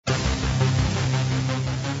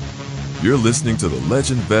You're listening to the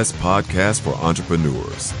Legend Vest podcast for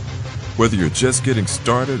entrepreneurs. Whether you're just getting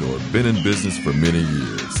started or been in business for many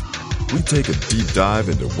years, we take a deep dive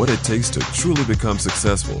into what it takes to truly become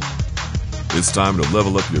successful. It's time to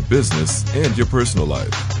level up your business and your personal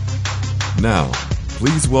life. Now,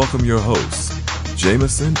 please welcome your hosts,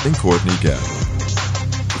 Jameson and Courtney Gatlin.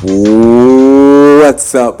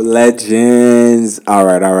 What's up, legends? All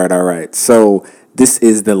right. So this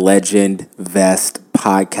is the Legend Vest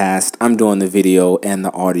podcast. I'm doing the video and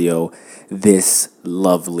the audio this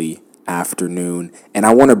lovely afternoon, and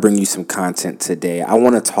I want to bring you some content today. I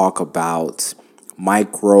want to talk about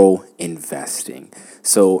micro investing.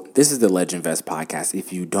 So this is the Legend Vest podcast.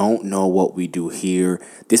 If you don't know what we do here,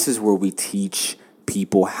 this is where we teach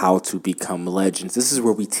people how to become legends. This is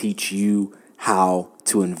where we teach you how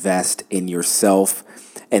to invest in yourself.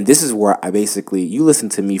 And this is where you listen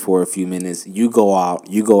to me for a few minutes, you go out,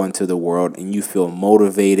 you go into the world, and you feel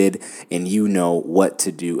motivated, and you know what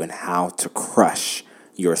to do and how to crush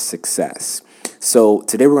your success. So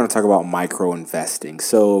today we're going to talk about micro investing.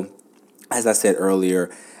 So as I said earlier,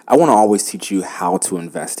 I want to always teach you how to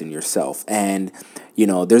invest in yourself. And,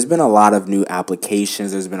 there's been a lot of new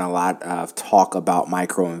applications. There's been a lot of talk about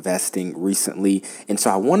micro investing recently. And so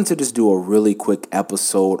I wanted to just do a really quick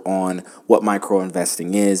episode on what micro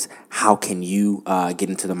investing is. How can you get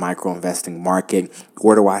into the micro investing market?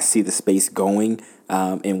 Where do I see the space going?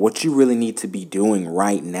 And what you really need to be doing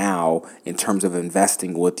right now in terms of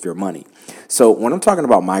investing with your money. So when I'm talking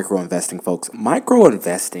about micro investing, folks, micro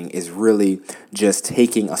investing is really just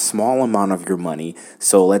taking a small amount of your money.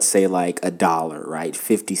 So let's say like $1, right?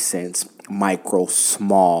 50 cents, micro,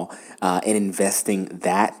 small, and investing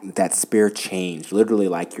that spare change, literally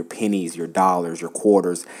like your pennies, your dollars, your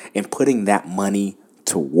quarters, and putting that money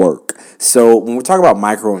to work. So when we talk about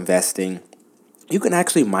micro investing, you can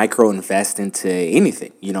actually micro invest into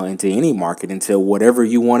anything, into any market, into whatever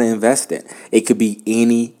you want to invest in. It could be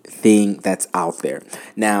anything that's out there.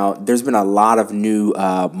 Now, there's been a lot of new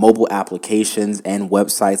mobile applications and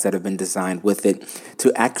websites that have been designed with it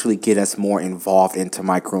to actually get us more involved into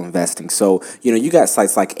micro investing. So, you got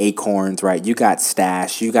sites like Acorns, right? You got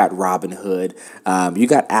Stash, you got Robinhood, you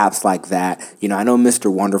got apps like that. I know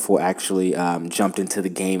Mr. Wonderful actually jumped into the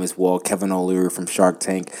game as well, Kevin O'Leary from Shark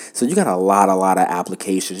Tank. So you got a lot of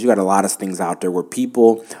applications. You got a lot of things out there where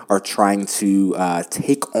people are trying to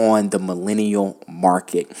take on the millennial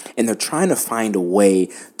market, and they're trying to find a way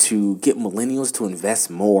to get millennials to invest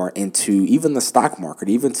more into even the stock market,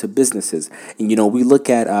 even to businesses. And we look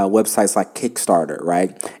at websites like Kickstarter, right,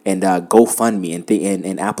 and GoFundMe,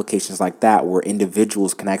 and applications like that where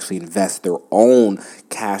individuals can actually invest their own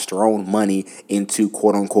cash, their own money into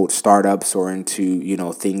quote unquote startups or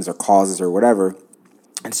into things or causes or whatever.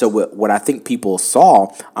 And so what I think people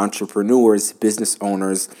saw, entrepreneurs, business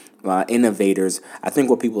owners, innovators, I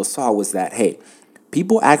think what people saw was that, hey,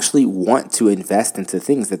 people actually want to invest into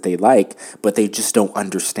things that they like, but they just don't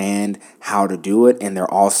understand how to do it. And they're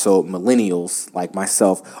also millennials, like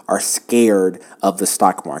myself, are scared of the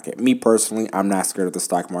stock market. Me personally, I'm not scared of the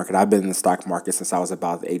stock market. I've been in the stock market since I was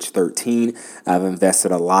about age 13. I've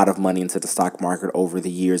invested a lot of money into the stock market over the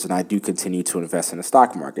years, and I do continue to invest in the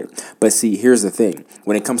stock market. But see, here's the thing.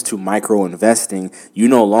 When it comes to micro investing, you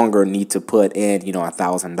no longer need to put in,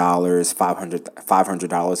 $1,000,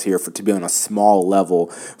 $500 here to be on a small level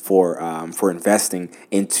for investing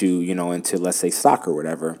into let's say stock or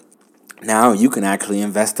whatever. Now you can actually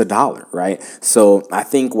invest $1, right? So I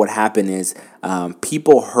think what happened is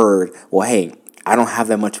people heard, well, hey, I don't have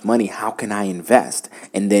that much money. How can I invest?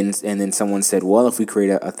 And then someone said, well, if we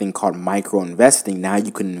create a thing called micro investing, now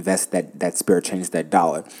you can invest that spare change, that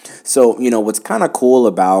 $1. So what's kind of cool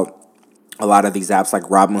about a lot of these apps, like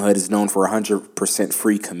Robinhood, is known for 100%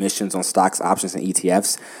 free commissions on stocks, options, and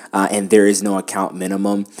ETFs, and there is no account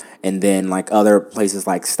minimum. And then like other places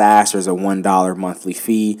like Stash, there's a $1 monthly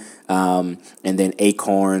fee, and then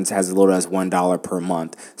Acorns has as little as $1 per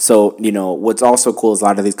month. So, what's also cool is a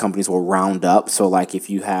lot of these companies will round up. So like if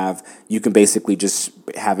you can basically just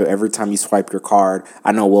have it every time you swipe your card.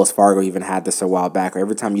 I know Wells Fargo even had this a while back.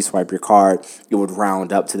 Every time you swipe your card, it would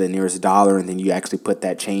round up to the nearest dollar, and then you actually put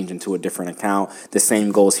that change into a different account. The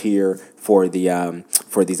same goes here for these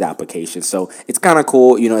applications. So it's kind of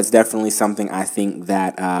cool. It's definitely something I think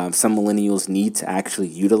that some millennials need to actually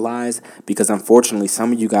utilize, because unfortunately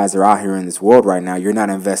some of you guys are out here in this world right now. You're not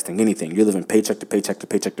investing anything. You're living paycheck to paycheck to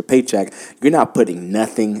paycheck to paycheck. You're not putting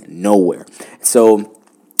nothing nowhere. So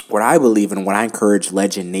what I believe and what I encourage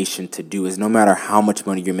Legend Nation to do is no matter how much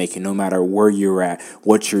money you're making, no matter where you're at,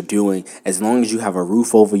 what you're doing, as long as you have a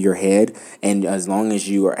roof over your head and as long as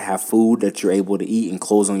you have food that you're able to eat and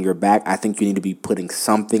clothes on your back, I think you need to be putting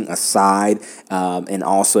something aside and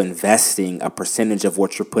also investing a percentage of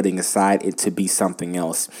what you're putting aside it to be something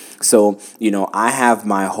else. So, I have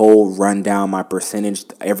my whole rundown, my percentage,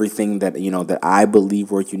 everything that, that I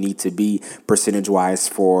believe where you need to be percentage wise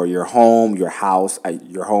for your home, your house,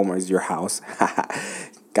 your home is your house.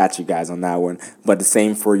 Got you guys on that one. But the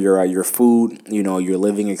same for your food, your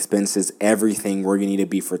living expenses, everything, where you need to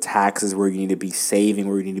be for taxes, where you need to be saving,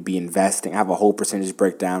 where you need to be investing. I have a whole percentage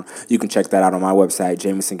breakdown. You can check that out on my website,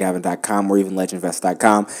 jamiesongavin.com, or even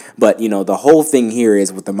legendvest.com. But, the whole thing here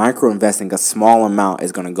is with the micro investing, a small amount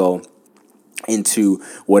is going to go into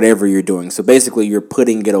whatever you're doing. So basically you're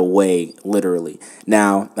putting it away literally.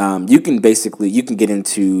 Now, you can get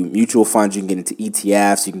into mutual funds, you can get into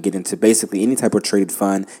ETFs, you can get into basically any type of traded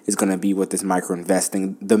fund is going to be with this micro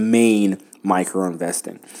investing, the main micro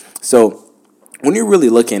investing. So when you're really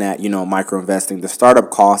looking at, micro investing, the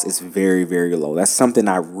startup cost is very, very low. That's something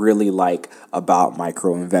I really like about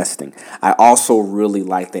micro investing. I also really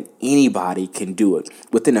like that anybody can do it.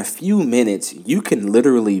 Within a few minutes, you can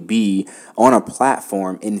literally be on a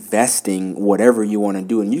platform investing whatever you want to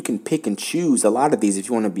do, and you can pick and choose a lot of these if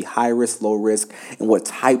you want to be high risk, low risk, and what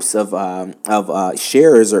types of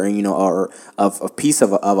shares or or of a piece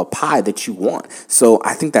of a pie that you want. So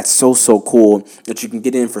I think that's so cool that you can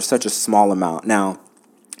get in for such a small amount. Now,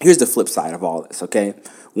 here's the flip side of all this, okay?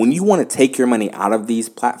 When you want to take your money out of these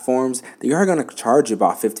platforms, they are going to charge you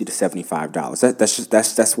about $50 to $75.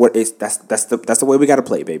 That's the way we got to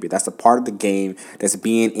play, baby. That's a part of the game. That's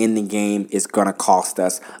being in the game is going to cost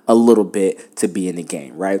us a little bit to be in the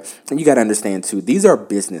game, right? And you got to understand too, these are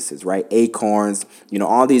businesses, right? Acorns,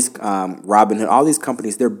 all these Robinhood, all these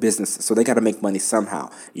companies, they're businesses, so they got to make money somehow.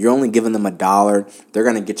 You're only giving them $1, they're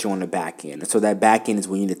going to get you on the back end. And so that back end is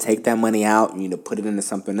when you need to take that money out, you need to put it into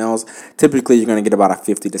something else. Typically, you're going to get about a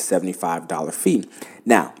 $50 to $75 fee.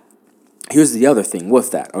 Now, here's the other thing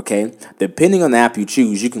with that, okay? Depending on the app you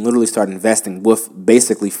choose, you can literally start investing with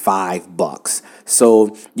basically $5.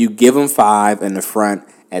 So you give them $5 in the front.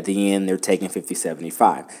 At the end, they're taking $50,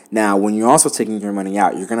 $75. Now, when you're also taking your money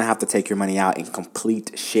out, you're going to have to take your money out in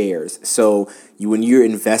complete shares. So when you're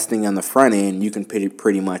investing on the front end, you can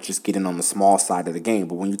pretty much just get in on the small side of the game.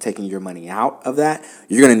 But when you're taking your money out of that,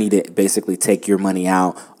 you're going to need to basically take your money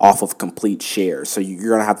out off of complete shares. So you're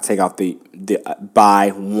going to have to take out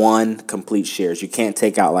buy one complete shares. You can't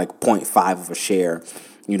take out like 0.5 of a share,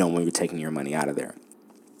 when you're taking your money out of there.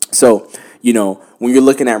 So, when you're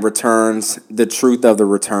looking at returns, the truth of the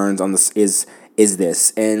returns on this is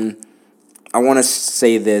this. And I want to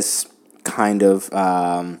say this kind of,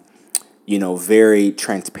 very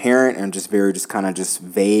transparent and just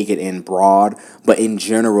vague and broad. But in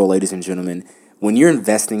general, ladies and gentlemen, when you're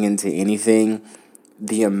investing into anything,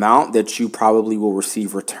 the amount that you probably will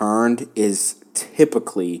receive returned is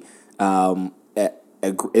typically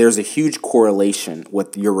there's a huge correlation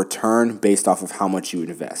with your return based off of how much you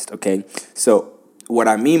invest, okay? So what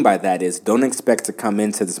I mean by that is don't expect to come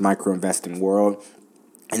into this micro investing world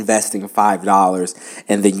investing $5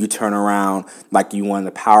 and then you turn around like you won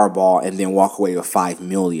the Powerball and then walk away with $5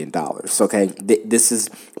 million. Okay, this is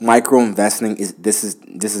micro investing. This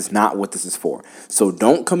is not what this is for. So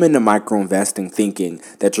don't come into micro investing thinking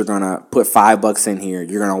that you're gonna put $5 in here,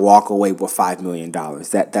 you're gonna walk away with $5 million.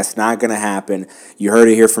 That's not gonna happen. You heard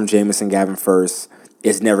it here from Jamison Gavin first.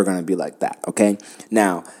 It's never going to be like that, okay?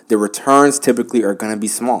 Now, the returns typically are going to be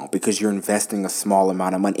small because you're investing a small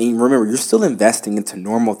amount of money. And remember, you're still investing into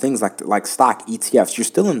normal things like stock, ETFs. You're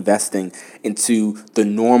still investing into the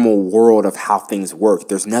normal world of how things work.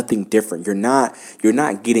 There's nothing different. You're not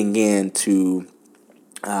getting into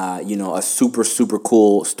a super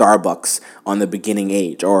cool Starbucks on the beginning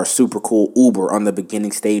age, or a super cool Uber on the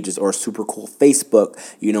beginning stages, or a super cool Facebook,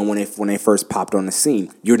 when they first popped on the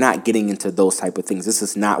scene. You're not getting into those type of things. This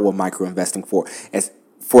is not what micro investing for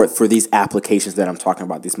these applications that I'm talking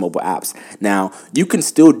about, these mobile apps. Now, you can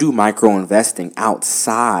still do micro investing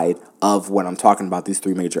outside of what I'm talking about, these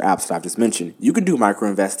three major apps that I've just mentioned. You can do micro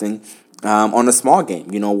investing on a small game,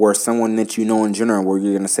 where someone that in general, where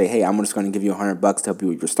you're going to say, hey, I'm just going to give you $100 to help you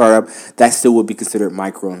with your startup. That still would be considered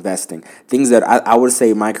micro investing. Things that I would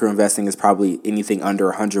say micro investing is probably anything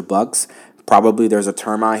under $100. Probably there's a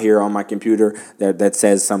term out here on my computer that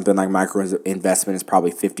says something like micro investment is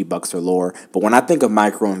probably $50 or lower. But when I think of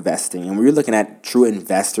micro investing, and when you're looking at true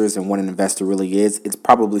investors and what an investor really is, it's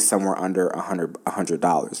probably somewhere under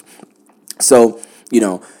 $100. So,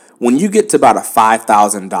 when you get to about a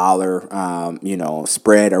 $5,000,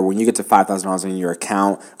 spread, or when you get to $5,000 in your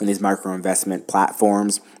account on these micro investment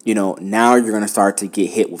platforms, now you're going to start to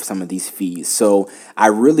get hit with some of these fees. So I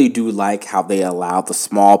really do like how they allow the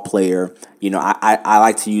small player. I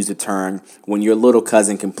like to use the term, when your little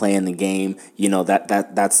cousin can play in the game.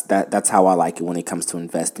 That's how I like it when it comes to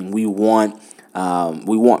investing. We want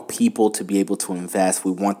people to be able to invest.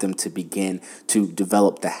 We want them to begin to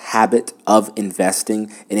develop the habit of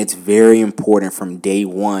investing. And it's very important from day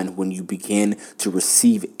one, when you begin to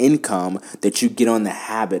receive income, that you get on the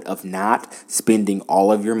habit of not spending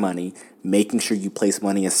all of your money, making sure you place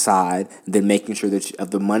money aside, then making sure that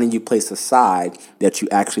of the money you place aside, that you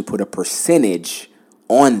actually put a percentage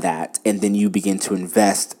on that, and then you begin to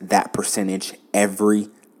invest that percentage every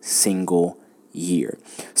single year.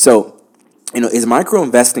 So, is micro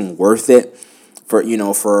investing worth it for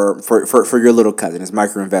your little cousin? Is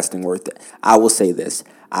micro investing worth it? I will say this.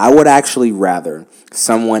 I would actually rather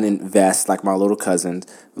someone invest, like my little cousins,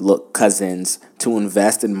 to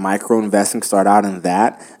invest in micro investing, start out in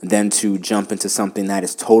that, than to jump into something that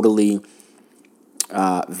is totally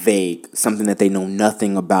vague, something that they know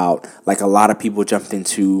nothing about. Like a lot of people jumped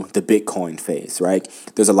into the Bitcoin phase, right?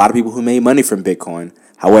 There's a lot of people who made money from Bitcoin.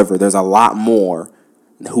 However, there's a lot more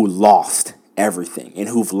who lost everything and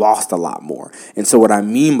who've lost a lot more. And so what I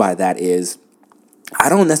mean by that is, I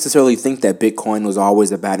don't necessarily think that Bitcoin was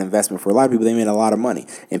always a bad investment. For a lot of people, they made a lot of money,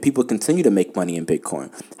 and people continue to make money in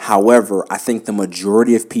Bitcoin. However, I think the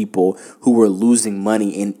majority of people who are losing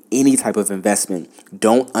money in any type of investment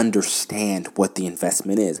don't understand what the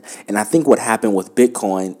investment is. And I think what happened with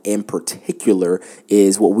Bitcoin in particular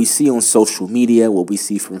is what we see on social media, what we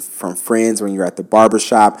see from friends when you're at the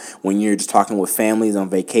barbershop, when you're just talking with families on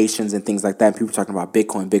vacations and things like that. People are talking about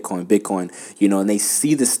Bitcoin, and they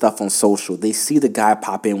see this stuff on social. They see the guy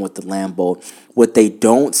pop in with the Lambo. What they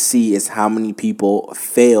don't see is how many people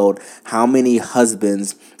failed, how many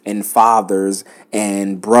husbands and fathers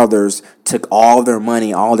and brothers took all their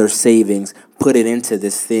money, all their savings, put it into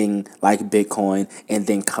this thing like Bitcoin, and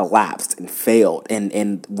then collapsed and failed,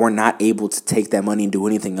 and were not able to take that money and do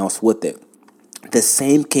anything else with it. The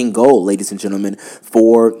same can go, ladies and gentlemen,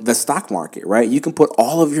 for the stock market, right? You can put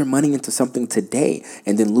all of your money into something today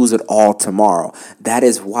and then lose it all tomorrow. That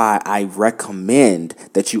is why I recommend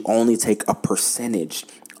that you only take a percentage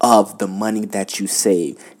of the money that you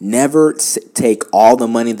save. Never take all the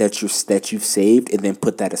money that you've saved and then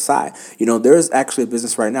put that aside. There's actually a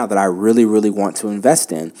business right now that I really, really want to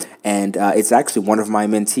invest in, and it's actually one of my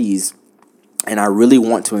mentees. And I really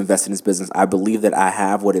want to invest in his business. I believe that I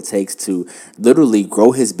have what it takes to literally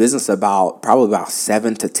grow his business probably about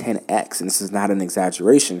 7 to 10x. And this is not an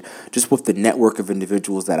exaggeration. Just with the network of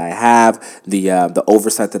individuals that I have, the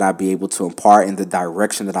oversight that I'd be able to impart, and the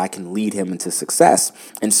direction that I can lead him into success.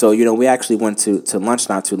 And so, we actually went to lunch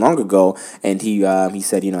not too long ago, and he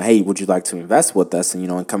said, hey, would you like to invest with us?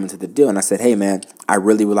 And come into the deal. And I said, hey, man, I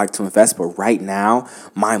really would like to invest, but right now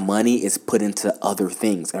my money is put into other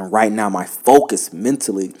things. And right now my focus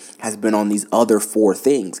mentally has been on these other 4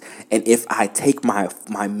 things. And if I take my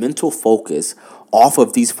mental focus off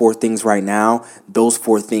of these 4 things right now, those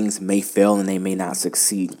 4 things may fail and they may not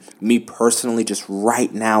succeed. Me personally, just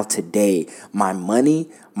right now, today, my money,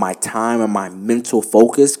 my time, and my mental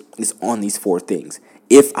focus is on these 4 things.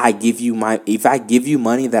 If I give you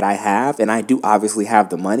money that I have, and I do obviously have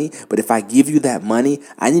the money, but if I give you that money,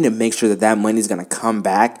 I need to make sure that money is going to come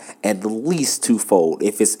back at least twofold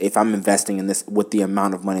if I'm investing in this with the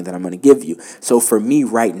amount of money that I'm going to give you. So for me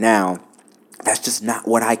right now, that's just not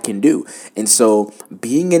what I can do. And so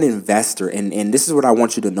being an investor, and this is what I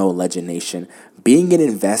want you to know, Legend Nation, being an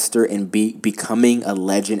investor and becoming a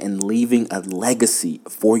legend and leaving a legacy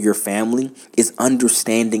for your family is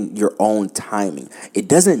understanding your own timing. It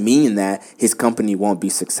doesn't mean that his company won't be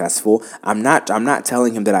successful. I'm not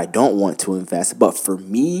telling him that I don't want to invest, but for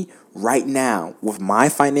me, right now, with my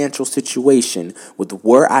financial situation, with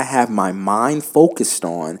where I have my mind focused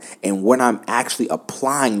on, and when I'm actually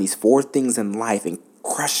applying these 4 things in life and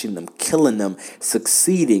crushing them, killing them,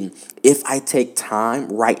 succeeding, if I take time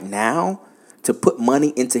right now to put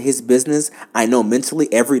money into his business, I know mentally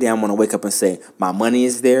every day I'm going to wake up and say, my money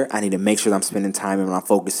is there. I need to make sure that I'm spending time and I'm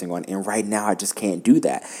focusing on it. And right now, I just can't do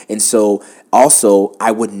that. And so also,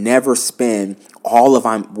 I would never spend all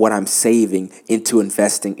of what I'm saving into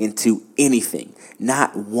investing into anything.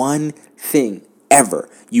 Not one thing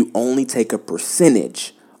ever. You only take a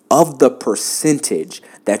percentage of the percentage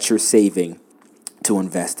that you're saving to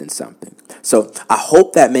invest in something. So I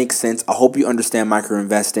hope that makes sense. I hope you understand micro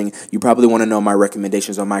investing. You probably want to know my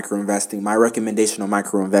recommendations on micro investing. My recommendation on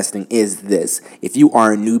micro investing is this: if you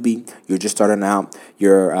are a newbie, you're just starting out,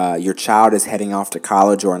 your child is heading off to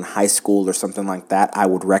college or in high school or something like that, I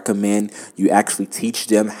would recommend you actually teach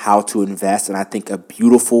them how to invest. And I think a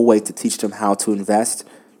beautiful way to teach them how to invest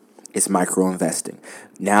is micro investing.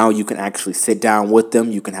 Now you can actually sit down with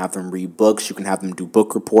them. You can have them read books. You can have them do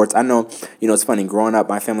book reports. I know, it's funny. Growing up,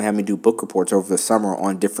 my family had me do book reports over the summer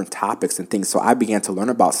on different topics and things. So I began to learn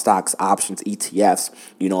about stocks, options, ETFs,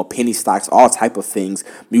 penny stocks, all type of things,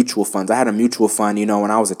 mutual funds. I had a mutual fund,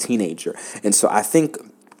 when I was a teenager. And so I think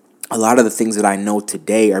a lot of the things that I know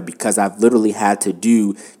today are because I've literally had to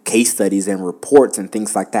do case studies and reports and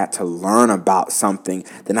things like that to learn about something.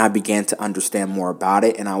 Then I began to understand more about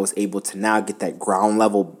it, and I was able to now get that ground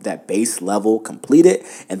level, that base level completed,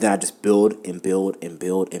 and then I just build and build and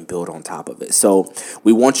build and build on top of it. So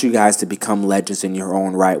we want you guys to become legends in your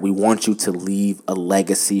own right. We want you to leave a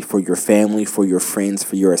legacy for your family, for your friends,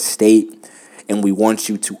 for your estate. And we want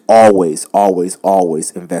you to always, always,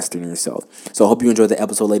 always invest in yourself. So I hope you enjoyed the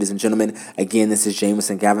episode, ladies and gentlemen. Again, this is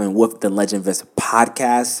Jameson Gavin with the Legend Vest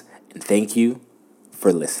Podcast. And thank you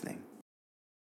for listening.